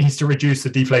 So it needs to reduce the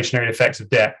deflationary effects of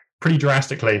debt pretty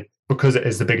drastically because it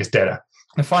is the biggest debtor.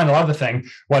 The final other thing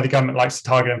why the government likes to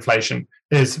target inflation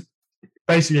is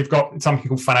basically you've got something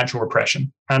called financial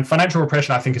repression. And financial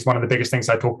repression, I think, is one of the biggest things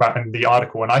I talk about in the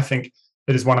article. And I think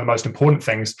it is one of the most important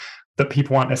things that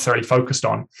people aren't necessarily focused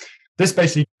on. This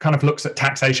basically kind of looks at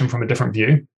taxation from a different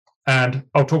view. And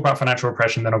I'll talk about financial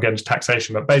repression, then I'll get into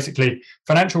taxation. But basically,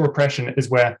 financial repression is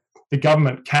where the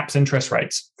government caps interest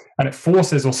rates and it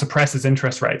forces or suppresses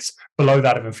interest rates below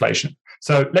that of inflation.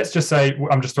 So let's just say,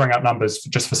 I'm just throwing out numbers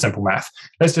just for simple math.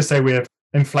 Let's just say we have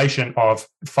inflation of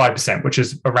 5%, which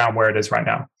is around where it is right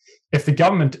now. If the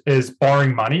government is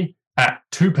borrowing money at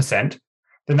 2%,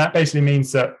 then that basically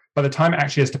means that by the time it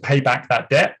actually has to pay back that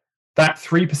debt, that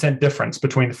 3% difference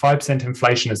between the 5%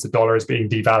 inflation as the dollar is being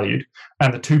devalued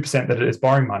and the 2% that it is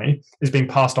borrowing money is being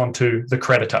passed on to the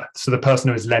creditor, so the person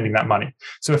who is lending that money.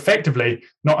 So effectively,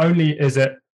 not only is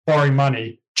it borrowing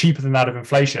money cheaper than that of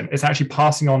inflation, it's actually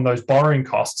passing on those borrowing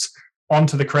costs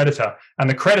onto the creditor. And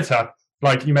the creditor,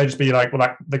 like, you may just be like,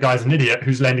 well, the guy's an idiot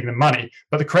who's lending them money.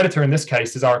 But the creditor in this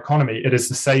case is our economy. It is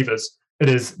the savers. It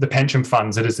is the pension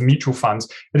funds. It is the mutual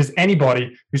funds. It is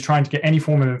anybody who's trying to get any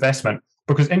form of investment,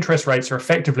 because interest rates are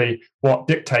effectively what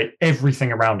dictate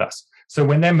everything around us. So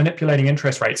when they're manipulating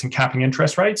interest rates and capping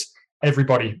interest rates,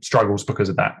 everybody struggles because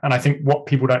of that. And I think what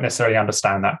people don't necessarily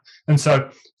understand that. And so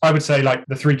I would say, like,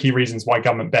 the three key reasons why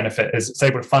government benefit is it's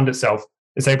able to fund itself,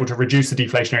 it's able to reduce the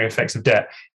deflationary effects of debt,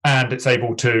 and it's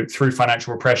able to, through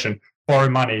financial repression, borrow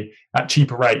money at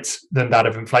cheaper rates than that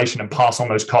of inflation and pass on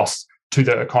those costs to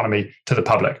the economy, to the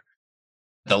public.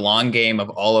 The long game of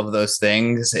all of those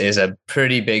things is a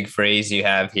pretty big phrase you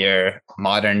have here,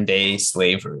 modern day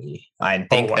slavery. I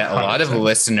think that a lot of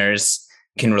listeners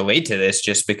can relate to this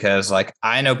just because, like,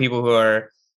 I know people who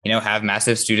are, have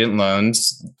massive student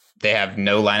loans. They have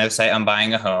no line of sight on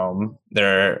buying a home.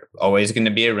 They're always going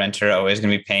to be a renter, always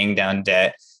going to be paying down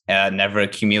debt, never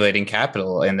accumulating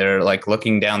capital. And they're like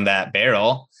looking down that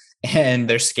barrel and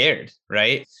they're scared,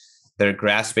 right? They're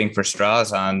grasping for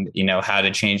straws on, how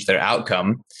to change their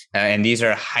outcome. And these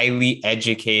are highly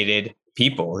educated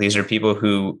people. These are people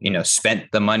who,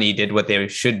 spent the money, did what they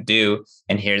should do.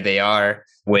 And here they are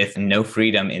with no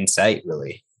freedom in sight,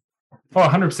 really. Oh,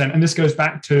 100%. And this goes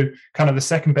back to kind of the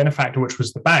second benefactor, which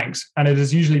was the banks. And it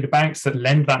is usually the banks that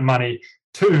lend that money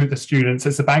to the students.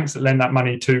 It's the banks that lend that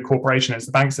money to corporations. It's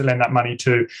the banks that lend that money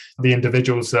to the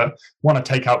individuals that want to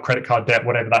take out credit card debt,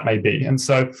 whatever that may be. And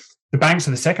so the banks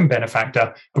are the second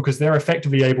benefactor because they're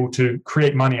effectively able to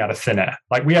create money out of thin air.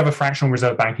 Like, we have a fractional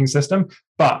reserve banking system,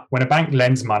 but when a bank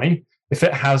lends money, if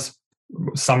it has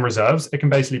some reserves, it can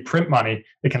basically print money.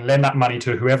 It can lend that money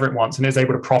to whoever it wants and is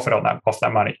able to profit off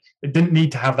that money. It didn't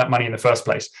need to have that money in the first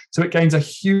place. So it gains a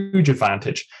huge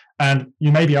advantage. And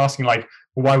you may be asking, like,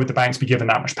 well, why would the banks be given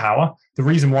that much power? The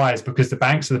reason why is because the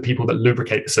banks are the people that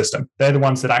lubricate the system. They're the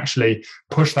ones that actually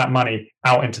push that money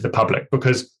out into the public,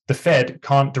 because the Fed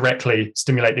can't directly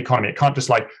stimulate the economy. It can't just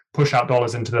like push out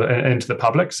dollars into the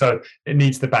public. So it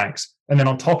needs the banks. And then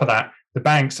on top of that, the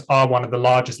banks are one of the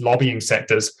largest lobbying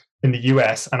sectors in the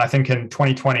US. And I think in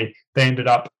 2020, they ended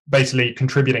up basically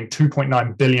contributing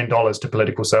 $2.9 billion to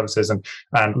political services and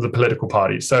the political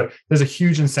parties. So there's a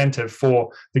huge incentive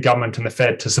for the government and the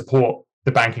Fed to support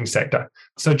the banking sector.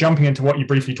 So jumping into what you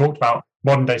briefly talked about,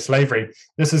 modern day slavery,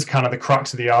 this is kind of the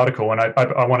crux of the article, and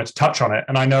I wanted to touch on it.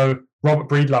 And I know Robert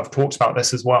Breedlove talks about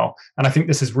this as well. And I think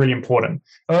this is really important.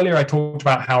 Earlier, I talked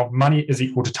about how money is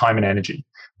equal to time and energy.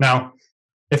 Now,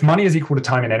 if money is equal to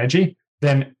time and energy,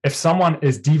 then if someone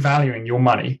is devaluing your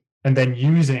money and then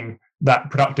using that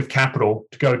productive capital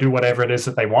to go do whatever it is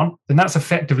that they want, then that's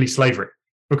effectively slavery,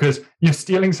 because you're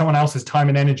stealing someone else's time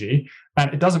and energy,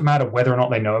 and it doesn't matter whether or not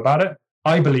they know about it.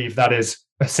 I believe that is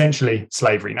essentially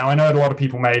slavery. Now, I know a lot of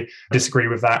people may disagree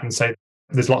with that and say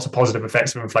there's lots of positive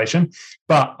effects of inflation,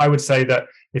 but I would say that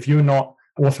if you're not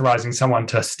authorizing someone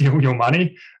to steal your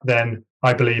money, then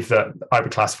I believe that I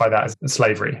would classify that as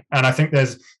slavery. And I think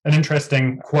there's an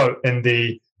interesting quote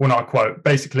not a quote,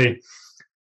 basically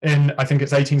in, I think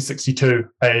it's 1862,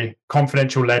 a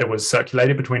confidential letter was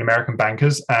circulated between American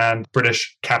bankers and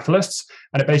British capitalists.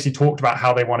 And it basically talked about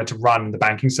how they wanted to run the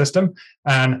banking system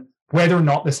and whether or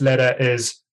not this letter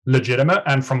is legitimate.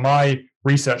 And from my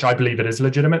research, I believe it is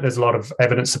legitimate. There's a lot of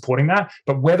evidence supporting that.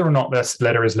 But whether or not this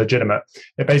letter is legitimate,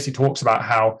 it basically talks about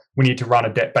how we need to run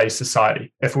a debt-based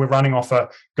society. If we're running off a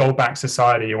gold-backed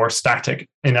society or a static,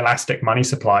 inelastic money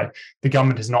supply, the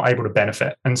government is not able to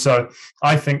benefit. And so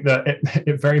I think that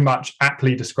it very much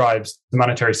aptly describes the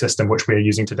monetary system which we are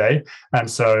using today. And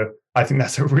so I think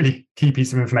that's a really key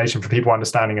piece of information for people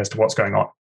understanding as to what's going on.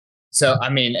 So, I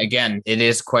mean, again, it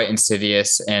is quite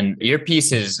insidious, and your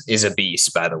piece is a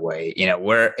beast, by the way.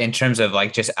 We're, in terms of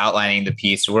like just outlining the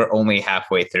piece, we're only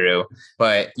halfway through,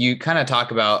 but you kind of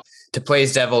talk about, to play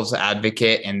devil's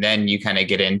advocate, and then you kind of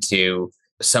get into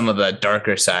some of the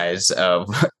darker sides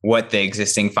of what the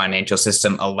existing financial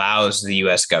system allows the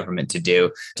US government to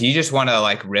do. Do you just want to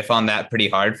like riff on that pretty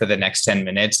hard for the next 10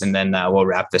 minutes, and then we'll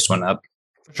wrap this one up?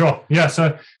 Sure. Yeah.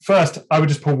 So first, I would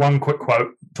just pull one quick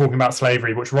quote talking about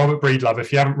slavery, which Robert Breedlove,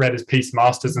 if you haven't read his piece,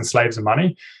 Masters and Slaves of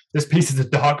Money, this piece is a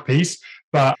dark piece,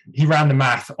 but he ran the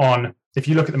math on, if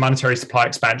you look at the monetary supply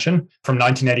expansion from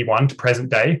 1981 to present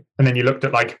day, and then you looked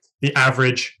at like the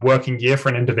average working year for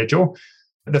an individual,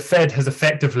 the Fed has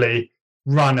effectively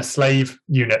run a slave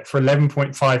unit for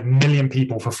 11.5 million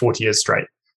people for 40 years straight.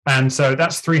 And so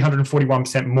that's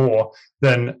 341% more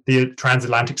than the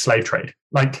transatlantic slave trade.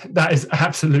 Like, that is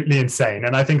absolutely insane.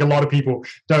 And I think a lot of people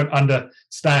don't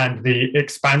understand the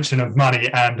expansion of money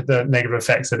and the negative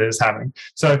effects that it is having.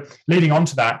 So leading on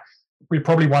to that, we're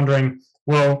probably wondering,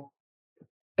 well,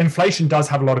 inflation does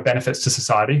have a lot of benefits to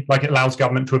society. Like, it allows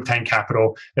government to obtain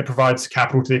capital. It provides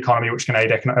capital to the economy, which can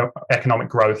aid economic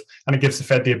growth. And it gives the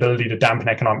Fed the ability to dampen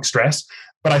economic stress.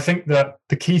 But I think that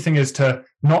the key thing is to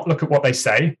not look at what they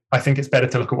say. I think it's better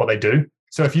to look at what they do.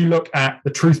 So if you look at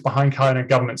the truth behind kind of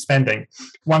government spending,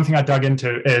 one thing I dug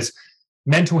into is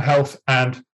mental health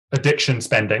and addiction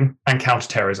spending and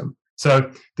counterterrorism.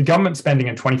 So the government spending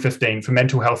in 2015 for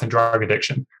mental health and drug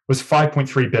addiction was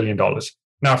 $5.3 billion.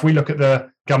 Now, if we look at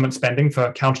the government spending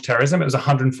for counterterrorism, it was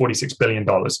 $146 billion.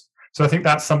 So I think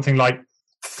that's something like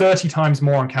 30 times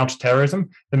more on counterterrorism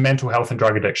than mental health and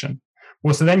drug addiction.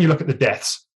 Well, so then you look at the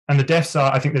deaths, and the deaths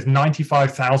are, I think there's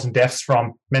 95,000 deaths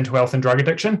from mental health and drug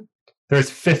addiction. There's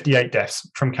 58 deaths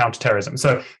from counterterrorism.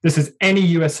 So this is any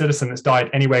US citizen that's died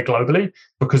anywhere globally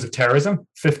because of terrorism,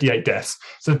 58 deaths.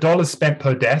 So dollars spent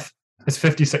per death is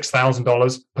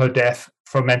 $56,000 per death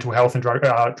for mental health and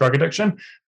drug addiction,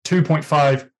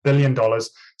 $2.5 billion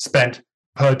spent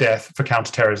per death for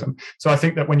counterterrorism. So I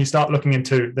think that when you start looking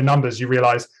into the numbers, you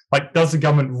realize, like, does the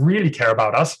government really care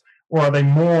about us? Or are they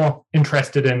more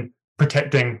interested in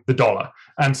protecting the dollar?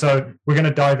 And so we're going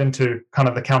to dive into kind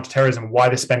of the counterterrorism, why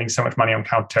they're spending so much money on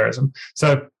counterterrorism.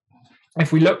 So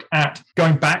if we look at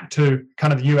going back to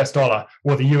kind of the US dollar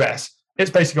or the US,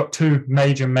 it's basically got two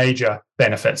major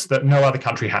benefits that no other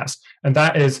country has. And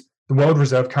that is the world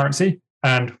reserve currency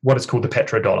and what is called the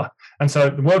petrodollar. And so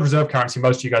the world reserve currency,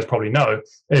 most of you guys probably know,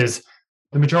 is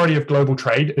the majority of global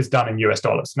trade is done in US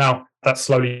dollars. Now, that's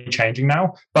slowly changing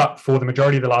now, but for the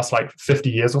majority of the last 50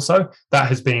 years or so, that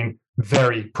has been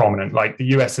very prominent. Like, the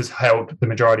US has held the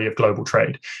majority of global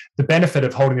trade. The benefit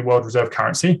of holding the world reserve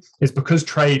currency is because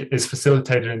trade is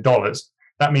facilitated in dollars.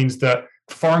 That means that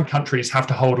foreign countries have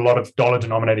to hold a lot of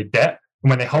dollar-denominated debt. And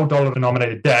when they hold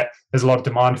dollar-denominated debt, there's a lot of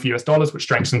demand for US dollars, which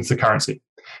strengthens the currency.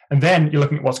 And then you're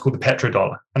looking at what's called the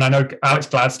petrodollar. And I know Alex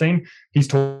Gladstein, he's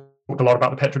talked a lot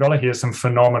about the petrodollar. He has some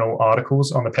phenomenal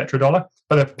articles on the petrodollar.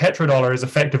 But the petrodollar is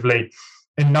effectively,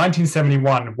 in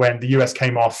 1971, when the US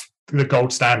came off the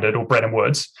gold standard or Bretton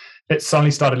Woods, it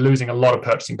suddenly started losing a lot of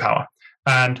purchasing power.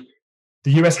 And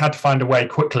the US had to find a way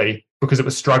quickly because it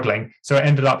was struggling. So it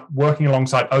ended up working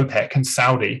alongside OPEC and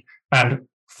Saudi and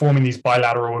forming these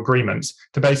bilateral agreements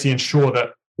to basically ensure that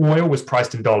oil was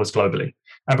priced in dollars globally.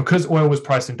 And because oil was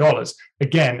priced in dollars,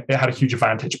 again, it had a huge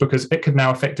advantage because it could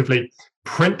now effectively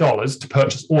print dollars to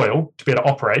purchase oil to be able to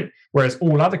operate, whereas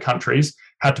all other countries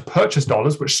had to purchase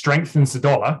dollars, which strengthens the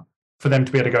dollar for them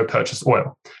to be able to go purchase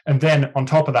oil. And then on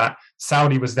top of that,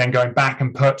 Saudi was then going back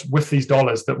and with these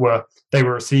dollars that they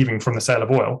were receiving from the sale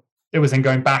of oil. It was then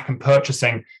going back and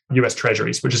purchasing US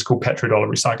treasuries, which is called petrodollar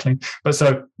recycling. But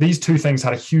so these two things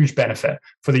had a huge benefit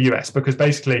for the US because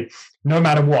basically, no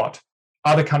matter what,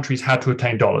 other countries had to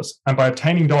obtain dollars. And by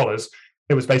obtaining dollars,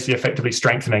 it was basically effectively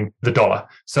strengthening the dollar.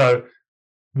 So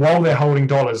while they're holding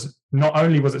dollars, not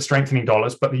only was it strengthening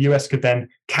dollars, but the US could then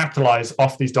capitalize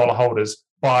off these dollar holders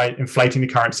by inflating the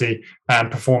currency and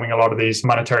performing a lot of these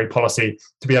monetary policy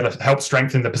to be able to help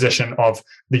strengthen the position of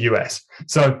the US.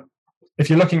 So if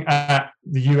you're looking at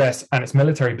the US and its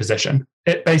military position,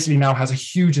 it basically now has a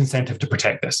huge incentive to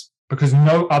protect this because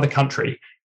no other country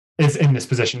is in this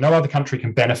position. No other country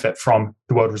can benefit from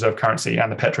the world reserve currency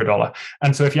and the petrodollar.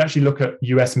 And so if you actually look at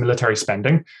US military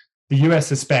spending, the US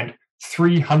has spent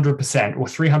 300% or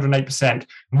 308%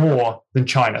 more than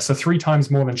China. So 3 times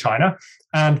more than China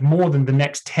and more than the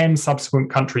next 10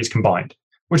 subsequent countries combined,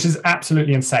 which is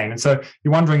absolutely insane. And so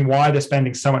you're wondering why they're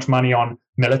spending so much money on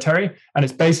military. And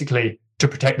it's basically to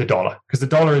protect the dollar because the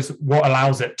dollar is what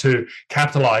allows it to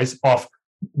capitalize off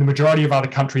the majority of other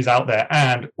countries out there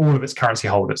and all of its currency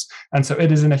holders. And so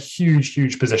it is in a huge,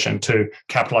 huge position to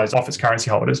capitalize off its currency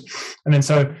holders. And then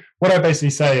so what I basically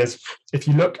say is, if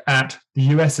you look at the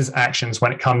US's actions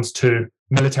when it comes to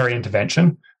military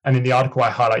intervention, and in the article I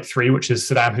highlight 3, which is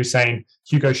Saddam Hussein,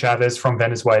 Hugo Chavez from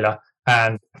Venezuela,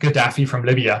 and Gaddafi from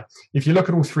Libya, if you look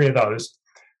at all 3 of those,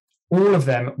 all of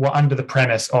them were under the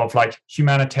premise of like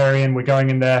humanitarian, we're going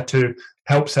in there to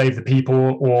help save the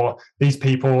people, or these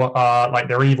people are like,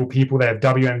 they're evil people, they have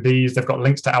WMDs, they've got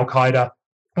links to Al-Qaeda.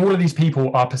 All of these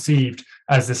people are perceived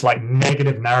as this like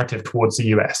negative narrative towards the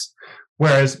US.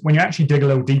 Whereas when you actually dig a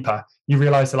little deeper, you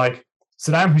realize that like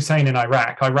Saddam Hussein in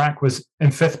Iraq was in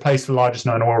 5th place for the largest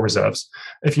known oil reserves.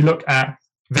 If you look at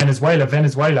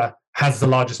Venezuela has the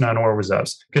largest known oil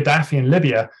reserves. Gaddafi in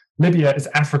Libya is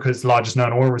Africa's largest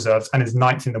known oil reserves and is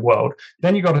 9th in the world.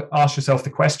 Then you've got to ask yourself the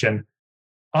question,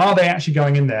 are they actually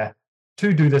going in there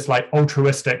to do this like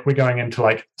altruistic, we're going in to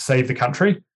like save the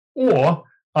country? Or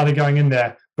are they going in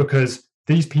there because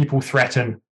these people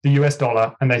threaten the US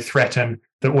dollar and they threaten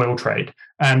the oil trade?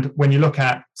 And when you look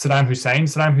at Saddam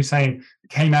Hussein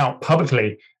came out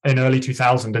publicly in early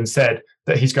 2000 and said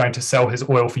that he's going to sell his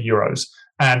oil for euros.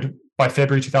 And by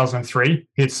February 2003,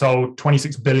 he had sold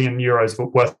 26 billion euros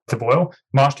worth of oil.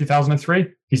 March 2003,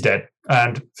 he's dead.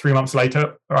 And 3 months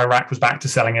later, Iraq was back to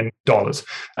selling in dollars.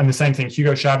 And the same thing,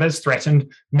 Hugo Chavez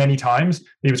threatened many times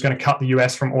he was going to cut the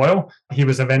US from oil. He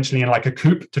was eventually in like a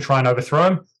coup to try and overthrow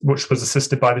him, which was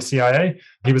assisted by the CIA.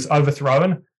 He was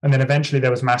overthrown. And then eventually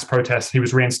there was mass protests. He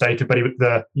was reinstated, but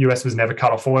the US was never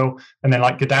cut off oil. And then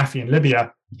like Gaddafi in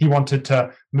Libya, he wanted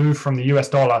to move from the US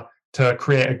dollar to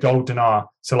create a gold dinar,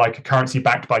 so like a currency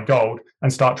backed by gold,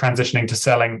 and start transitioning to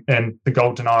selling in the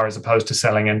gold dinar as opposed to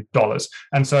selling in dollars.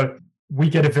 And so we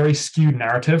get a very skewed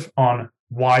narrative on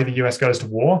why the US goes to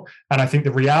war. And I think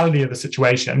the reality of the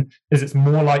situation is it's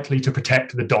more likely to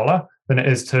protect the dollar than it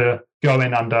is to go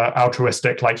in under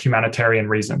altruistic, like humanitarian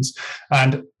reasons.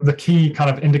 And the key kind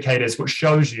of indicators which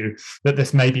shows you that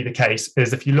this may be the case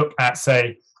is if you look at,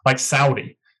 say, like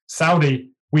Saudi,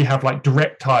 we have like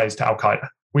direct ties to Al-Qaeda.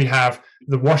 We have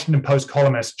the Washington Post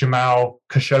columnist Jamal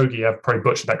Khashoggi, I've probably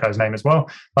butchered that guy's name as well.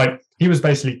 Like he was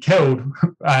basically killed,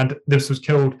 and this was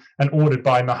killed and ordered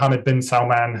by Mohammed bin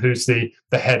Salman, who's the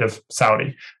head of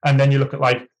Saudi. And then you look at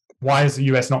like, why has the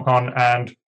US not gone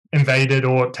and invaded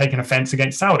or taken offense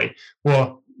against Saudi?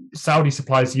 Well, Saudi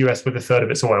supplies the US with 1/3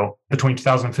 of its oil. Between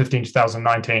 2015 and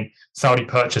 2019, Saudi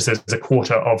purchases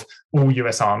 1/4 of all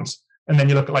US arms. And then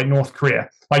you look at like North Korea,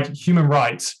 like a human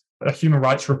rights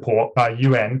report by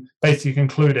UN basically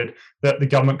concluded that the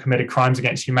government committed crimes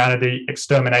against humanity,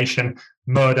 extermination,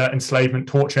 murder, enslavement,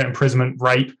 torture, imprisonment,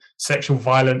 rape, sexual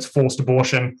violence, forced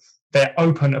abortion. They're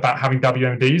open about having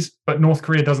WMDs, but North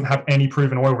Korea doesn't have any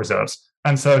proven oil reserves.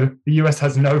 And so the US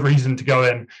has no reason to go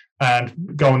in and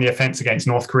go on the offense against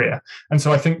North Korea. And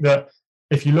so I think that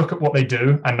if you look at what they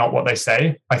do and not what they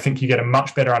say, I think you get a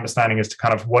much better understanding as to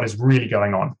kind of what is really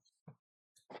going on.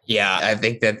 Yeah, I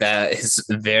think that is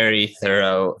very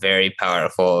thorough, very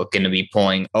powerful. Going to be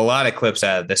pulling a lot of clips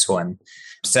out of this one.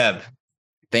 Seb,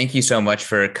 thank you so much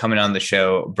for coming on the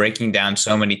show, breaking down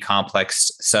so many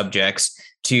complex subjects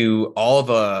to all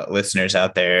the listeners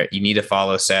out there, you need to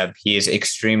follow Seb. He is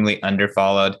extremely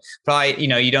underfollowed. Probably,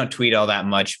 you don't tweet all that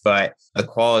much, but the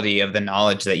quality of the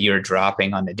knowledge that you're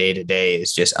dropping on the day-to-day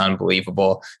is just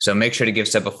unbelievable. So make sure to give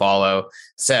Seb a follow.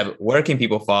 Seb, where can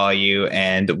people follow you?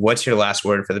 And what's your last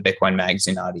word for the Bitcoin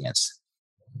Magazine audience?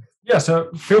 Yeah,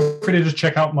 so feel free to just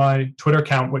check out my Twitter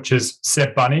account, which is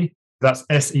Seb Bunney. That's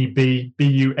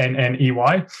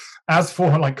SEBBUNNEY. As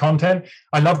for like content,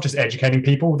 I love just educating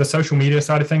people. The social media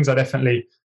side of things, I definitely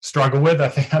struggle with. I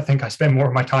think I spend more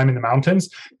of my time in the mountains,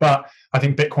 but I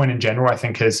think Bitcoin in general, I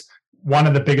think is one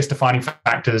of the biggest defining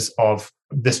factors of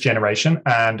this generation.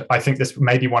 And I think this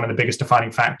may be one of the biggest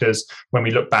defining factors when we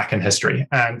look back in history.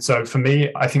 And so for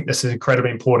me, I think this is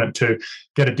incredibly important to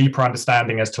get a deeper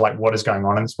understanding as to like what is going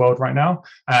on in this world right now.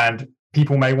 And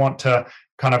people may want to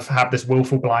kind of have this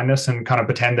willful blindness and kind of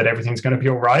pretend that everything's going to be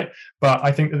all right. But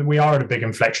I think that we are at a big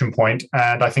inflection point,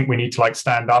 and I think we need to like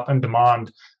stand up and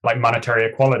demand like monetary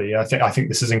equality. I think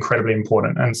this is incredibly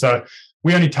important. And so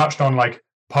we only touched on like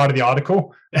part of the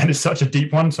article, and it's such a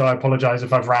deep one. So I apologize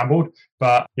if I've rambled,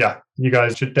 but yeah, you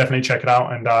guys should definitely check it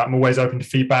out. And I'm always open to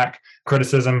feedback,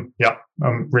 criticism. Yeah,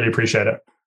 really appreciate it.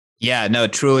 Yeah, no,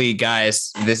 truly,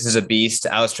 guys, this is a beast.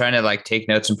 I was trying to like take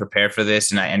notes and prepare for this,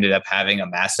 and I ended up having a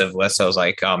massive list. I was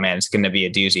like, oh man, it's going to be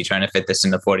a doozy trying to fit this in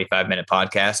the 45-minute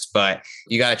podcast. But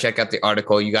you got to check out the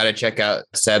article. You got to check out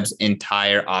Seb's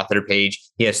entire author page.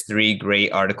 He has 3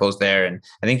 great articles there, and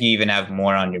I think you even have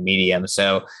more on your Medium.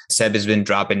 So Seb has been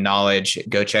dropping knowledge.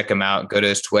 Go check him out. Go to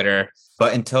his Twitter.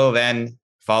 But until then,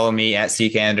 follow me at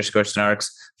CK_Snarks.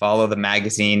 Follow the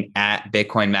magazine at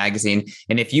Bitcoin Magazine.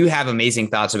 And if you have amazing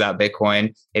thoughts about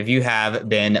Bitcoin, if you have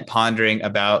been pondering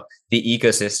about the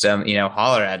ecosystem,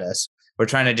 holler at us. We're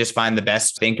trying to just find the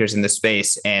best thinkers in the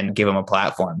space and give them a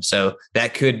platform. So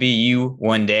that could be you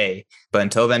one day. But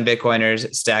until then,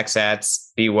 Bitcoiners, stack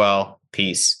sats, be well,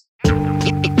 peace.